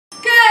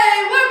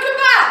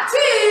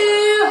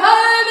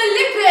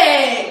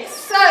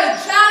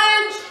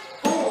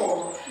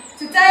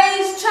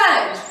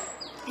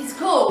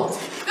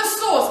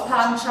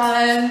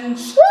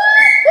challenge.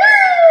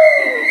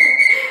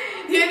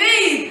 You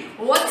need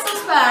one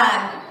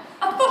saucepan,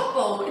 a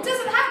football. It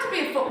doesn't have to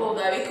be a football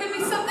though. It could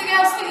be something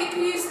else that you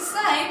can use the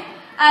same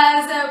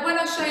as when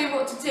I show you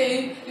what to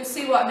do, you'll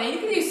see what I mean. You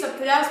can use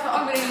something else, but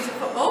I'm going to use a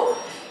football.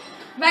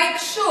 Make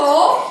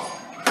sure,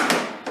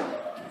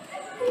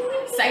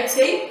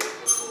 safety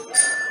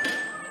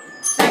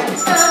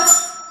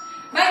first.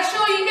 Make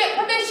sure you get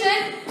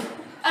permission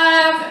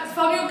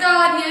from your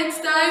guardians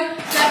though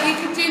that you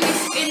can do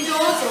this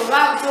indoors or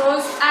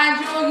outdoors and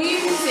you're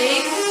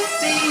using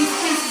these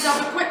pieces of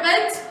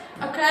equipment,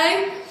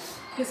 okay?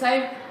 Because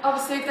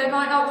obviously if they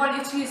might not want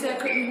you to use their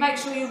equipment, make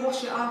sure you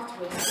wash it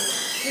afterwards.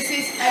 This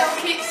is a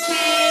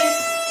kitchen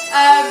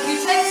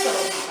utensil,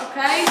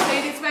 okay? So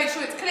you need to make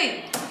sure it's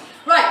clean.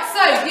 Right,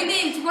 so you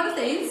need one of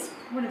these.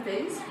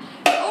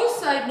 You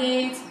also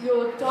need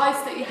your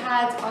dice that you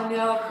had on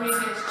your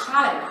previous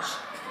challenge.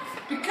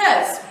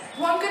 Because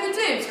what I'm going to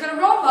do is going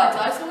to roll my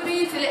dice. I'm going to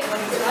use a little one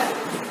this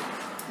time.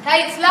 Okay,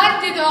 it's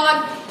landed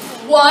on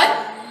 1.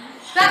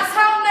 That's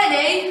how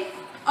many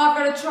I'm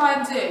going to try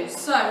and do.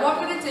 So what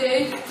I'm going to do,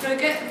 I'm going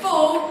to get the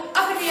ball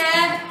up in the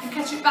air and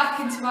catch it back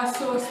into my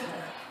saucepan.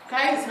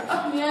 Okay, so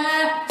up in the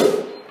air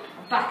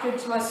and back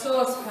into my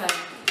saucepan.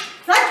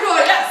 Thank you,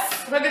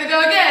 yes! We're going to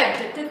go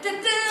again. Da, da,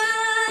 da, da.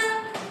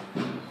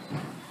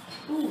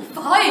 Ooh,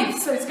 5,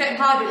 so it's getting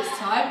harder this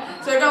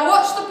time. So I'm going to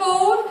watch the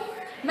ball,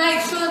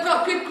 make sure I've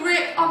got good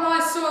grip on my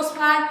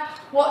saucepan,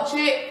 watch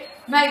it,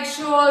 make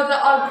sure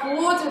that I'm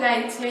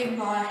coordinating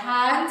my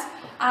hand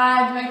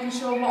and making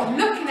sure what I'm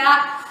looking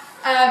at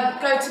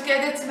go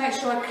together to make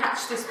sure I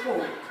catch this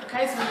ball.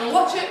 Okay, so I'm going to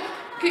watch it,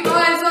 keep my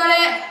eyes on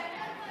it.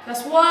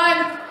 That's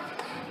 1,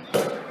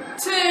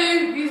 2,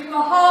 use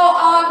my whole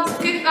arm to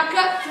get it back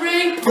up,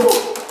 3, 4,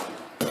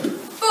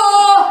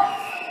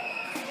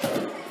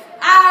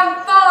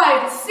 and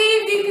 5. See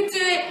if you can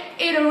do it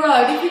in a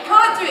row. If you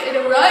can't do it in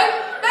a row,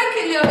 make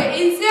it a little bit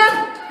easier.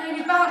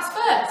 Maybe bounce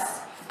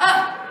first.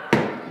 Up.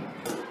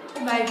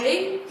 Or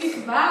maybe you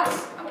can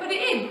bounce and put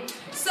it in.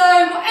 So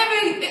whatever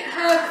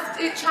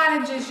it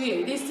challenges you,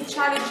 it needs to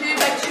challenge you,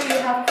 make sure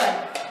you have fun.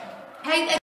 Hey,